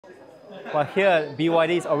But here at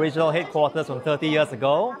BYD's original headquarters from 30 years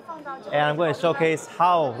ago, and I'm going to showcase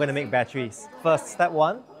how we're going to make batteries. First, step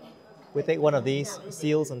one, we take one of these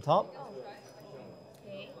seals on top,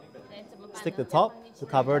 stick the top to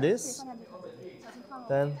cover this.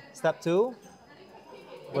 Then step two,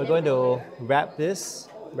 we're going to wrap this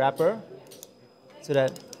wrapper so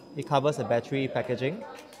that it covers the battery packaging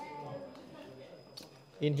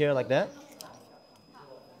in here like that.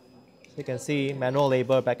 So you can see manual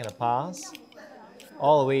labor back in the past,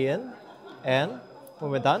 all the way in. And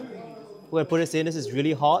when we're done, we're going to put this in. This is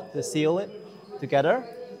really hot to seal it together.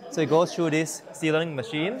 So it goes through this sealing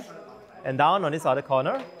machine and down on this other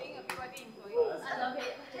corner.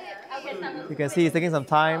 You can see it's taking some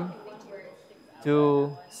time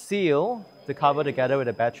to seal the cover together with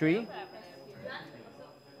the battery.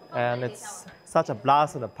 And it's such a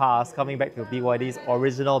blast from the past coming back to BYD's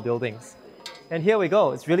original buildings. And here we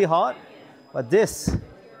go, it's really hot, but this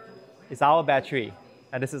is our battery.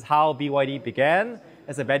 And this is how BYD began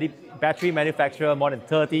as a battery manufacturer more than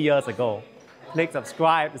 30 years ago. Click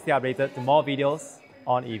subscribe to stay updated to more videos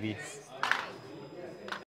on EVs.